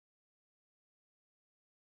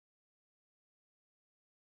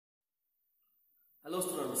Hello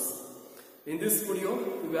students, in this video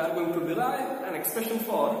we are going to derive an expression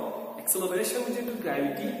for acceleration due to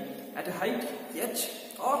gravity at a height h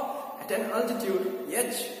or at an altitude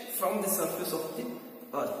h from the surface of the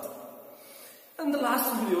earth. In the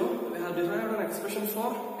last video we have derived an expression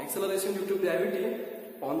for acceleration due to gravity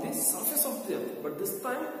on the surface of the earth, but this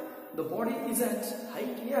time the body is at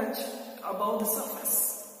height h above the surface.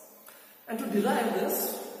 And to derive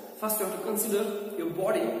this, first you have to consider a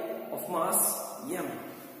body of mass m.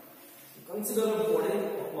 Consider a body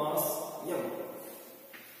of mass m.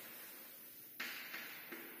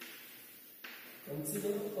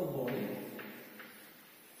 Consider a body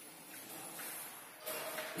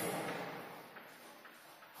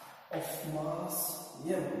of mass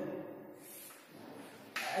m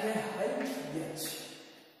at a height h.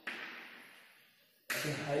 At a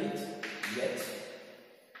height h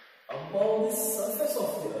above the surface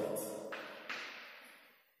of the earth.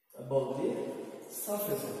 Above the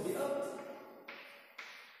surface of the earth.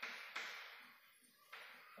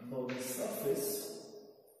 Above the surface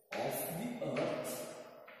of the earth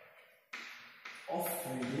of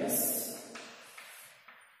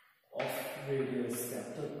radius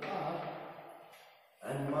capital R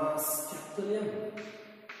and mass capital M.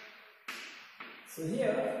 So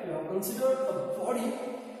here we have considered a body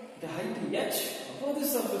the height h above the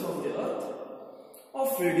surface of the earth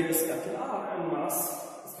of radius capital R and mass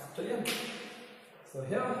capital M. So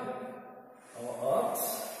here our earth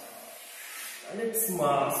and its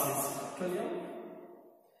mass is capital M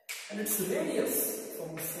and its radius from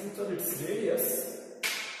the center, its radius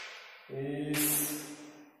is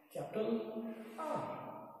capital R.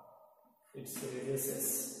 Its radius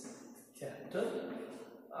is capital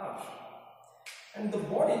R. And the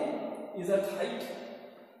body is at height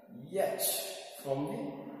h from the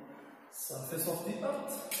surface of the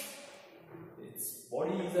earth. Its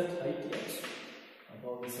body is at height h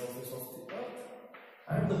above the surface of the earth,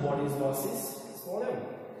 and the body's mass is small m.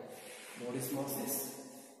 Body's mass is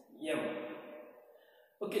m.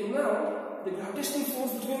 Okay, now the gravitational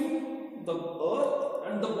force between the earth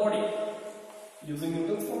and the body. Using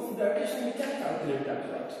Newton's law of gravitation, we can calculate that,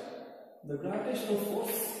 right? The gravitational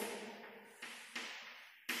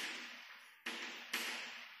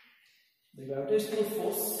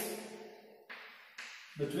force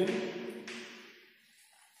between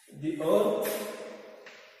the earth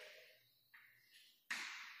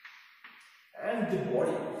and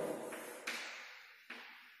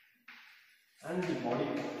the body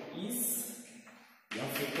is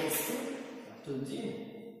F equals to capital G,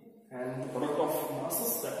 and the product of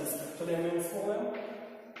masses, that is capital M and small m,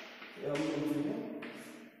 into m,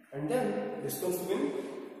 and then distance between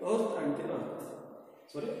earth and the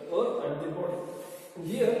body. And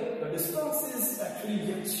here the distance is actually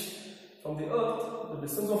h. From the earth, the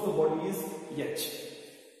distance of the body is h.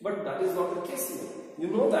 But that is not the case here. You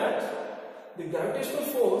know that the gravitational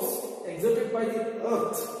force exerted by the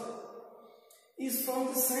earth is from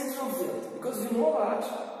the center of the earth, because you know that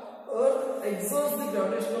earth exerts the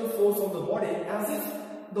gravitational force on the body as if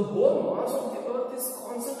the whole mass of the earth is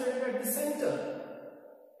concentrated at the center.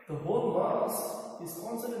 The whole mass is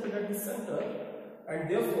concentrated at the center, and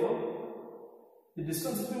therefore the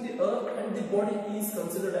distance between the earth and the body is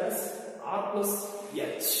considered as r plus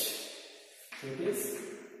h. So it is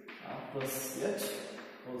r plus h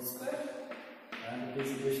whole square, and it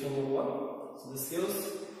is equation number 1. So this gives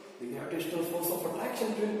the gravitational force of attraction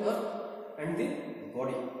between earth and the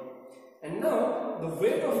body. And now the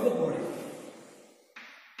weight of the body.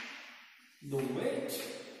 The weight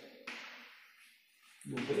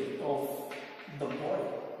of the body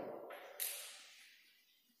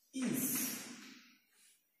is,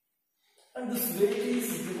 and this weight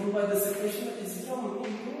is given by this equation, is m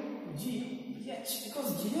into gh, because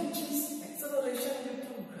gh is acceleration due to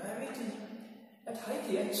gravity at height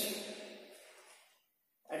h.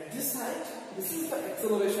 At this height, this is the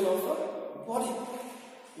acceleration of a body.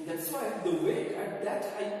 And that's why the weight at that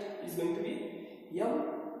height is going to be m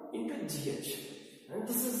into gh. And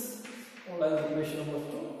this is online equation number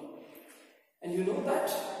 2. And you know that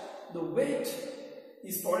the weight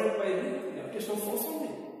is provided by the gravitational force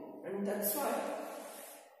only. And that's why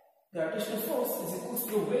gravitational force is equal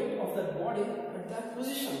to the weight of that body at that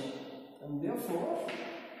position. And therefore,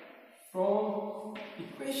 from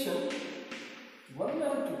equations 1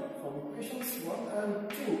 and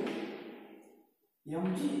 2,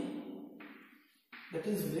 mg, that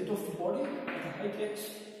is weight of the body at the height h,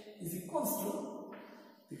 is equals to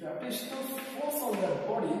the gravitational force on that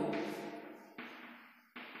body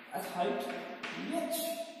at height h.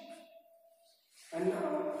 And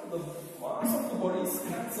now the mass of the body is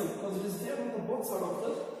cancelled because it is there on the both sides of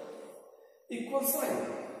the equal sign,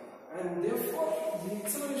 and therefore the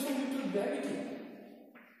acceleration due to gravity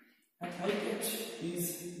at height h is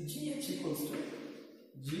gh equals to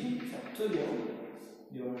g capital M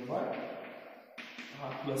divided by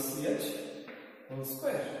r plus ch whole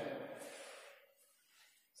square.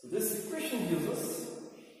 So this equation gives us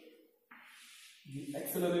the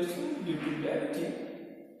acceleration due to gravity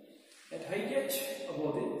at height h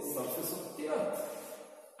above the surface of the earth.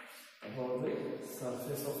 Above the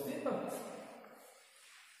surface of the earth.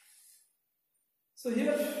 So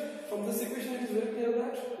here, from this equation it is very clear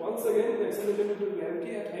that once again the acceleration due to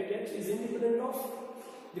gravity at height h is independent of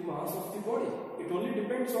the mass of the body. It only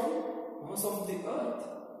depends on mass of the earth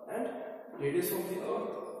and radius of the earth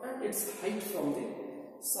and its height from the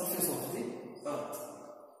surface of the earth.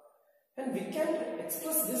 And we can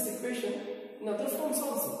express this equation in other forms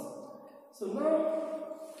also. So now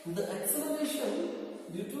the acceleration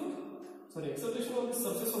due to acceleration on the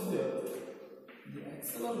surface of the earth, the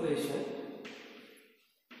acceleration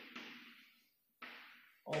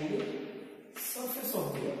on the surface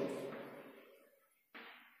of the earth,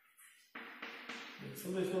 the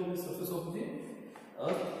acceleration on the surface of the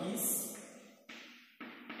earth is,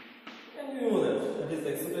 and we know that is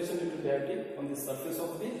the acceleration due to gravity on the surface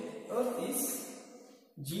of the earth is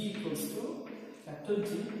g equals to capital G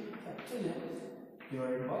capital M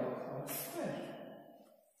divided by r square,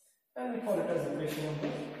 and we call it as equation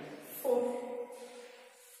number 4.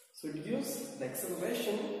 So it gives the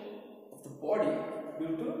acceleration of the body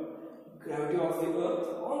due to gravity of the earth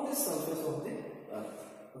on the surface of the earth.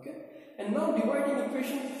 Okay, and now dividing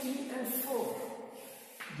equation 3 and 4.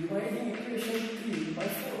 Dividing equation 3 by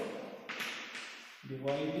 4.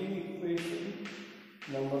 Dividing equation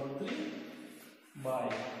number 3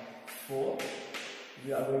 by 4,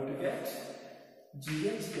 we are going to get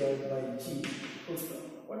gh divided by g equals to,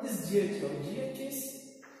 what is gh now? Gh is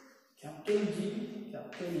capital G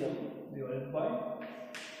capital M divided by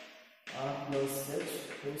r plus h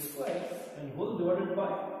whole square and whole divided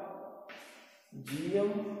by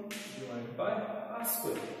gm divided by r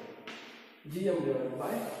square. Gm divided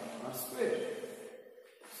by r square.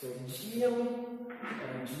 So gm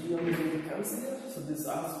and gm is going to cancel here. So this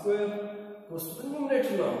r square goes to the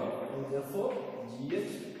numerator now, and therefore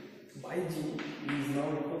gh by g is now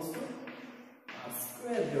equals to r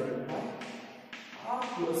square divided by r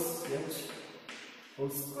plus h whole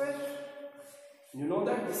square. You know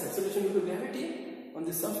that this acceleration due to gravity on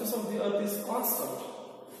the surface of the earth is constant,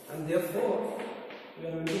 and therefore we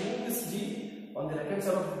are going to move this g on the right hand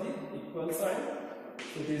side of the equal sign.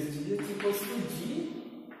 So it is gh equals to g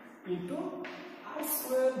into r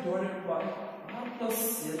square divided by r plus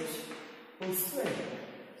h whole square.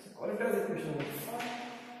 So call it as equation number 5,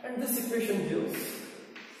 and this equation gives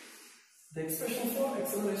the expression for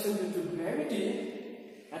acceleration due to gravity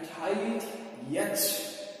at height h.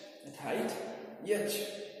 At height h.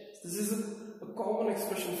 This is a common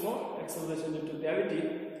expression for acceleration due to gravity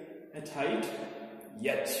at height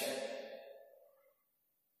h.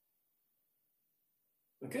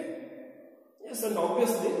 Okay? Yes, and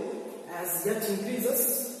obviously as h increases,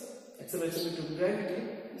 acceleration due to gravity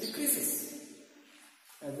decreases.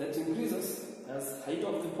 As h increases, as height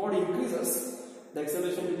of the body increases, the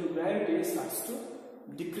acceleration due to gravity starts to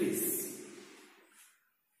decrease.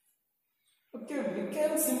 Okay, we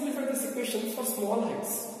can simplify this equation for small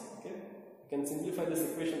heights. Okay, we can simplify this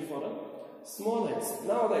equation for small heights.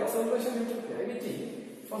 Now the acceleration due to gravity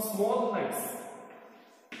for small heights.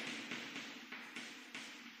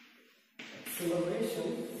 Acceleration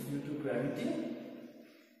due to gravity.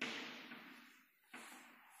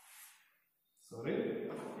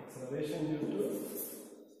 Acceleration due to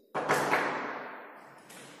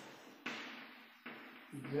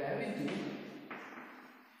gravity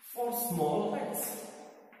for small heights.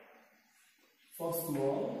 For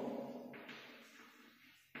small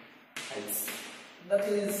heights. That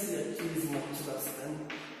is much less than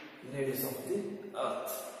the radius of the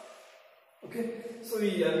earth. Okay, so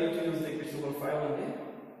we are going to use the equation number 5 only,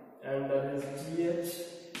 and that is gh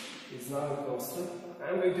is now equals to, I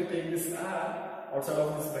am going to take this r outside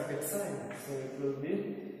of this bracket sign, so it will be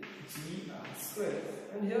gr square,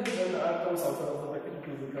 and here when r comes outside of the bracket it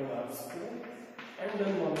will become r square, and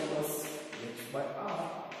then 1 plus h by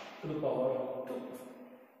r to the power 2.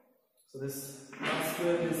 So this r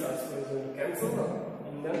square is going to cancel out,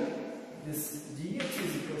 and then this gh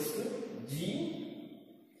is equals to g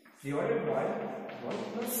divided by 1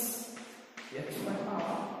 plus h by r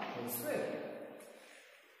whole square.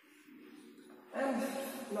 And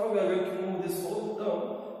now we are going to move this whole term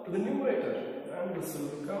to the numerator, and this will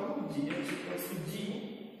become gh equals to g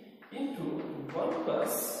into 1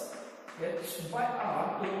 plus h by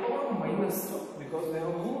r to the power minus 2 because we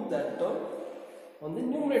have moved that term on the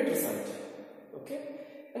numerator side. Okay.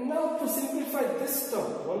 And now to simplify this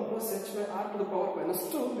term 1 plus h by r to the power minus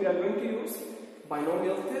 2, we are going to use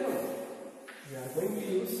binomial theorem. We are going to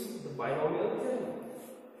use the binomial theorem.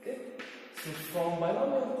 Okay. So from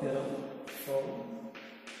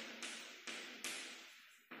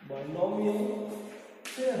binomial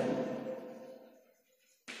theorem,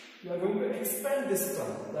 we are going to expand this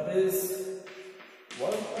term, that is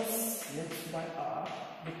 1 plus h by r to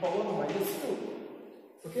the power minus 2.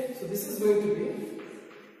 Okay, so this is going to be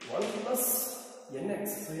 1 plus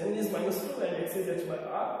nx. So n is minus 2 and x is h by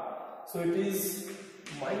r. So it is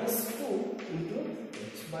minus 2 into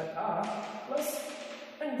h by r plus,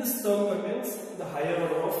 and this term contains the higher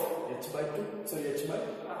order of h by 2, so h by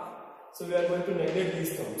r. So we are going to neglect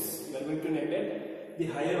these terms. We are going to neglect the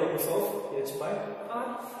higher orders of h by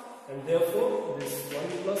r, and therefore this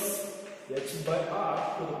 1 plus h by r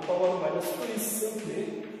to the power minus 2 is simply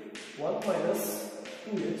 1 minus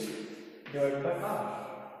 2h divided by r.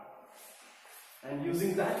 And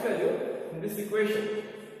using that value in this equation,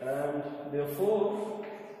 and therefore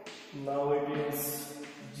now it is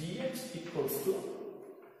gh equals to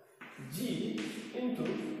g into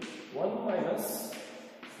 1 minus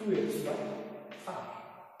 2h by r.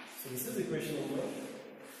 So this is equation number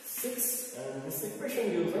 6, and this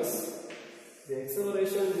equation gives us the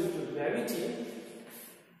acceleration due to gravity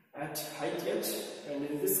at height h, and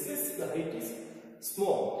in this case the height is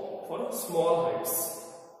small, for small heights.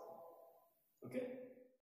 Okay.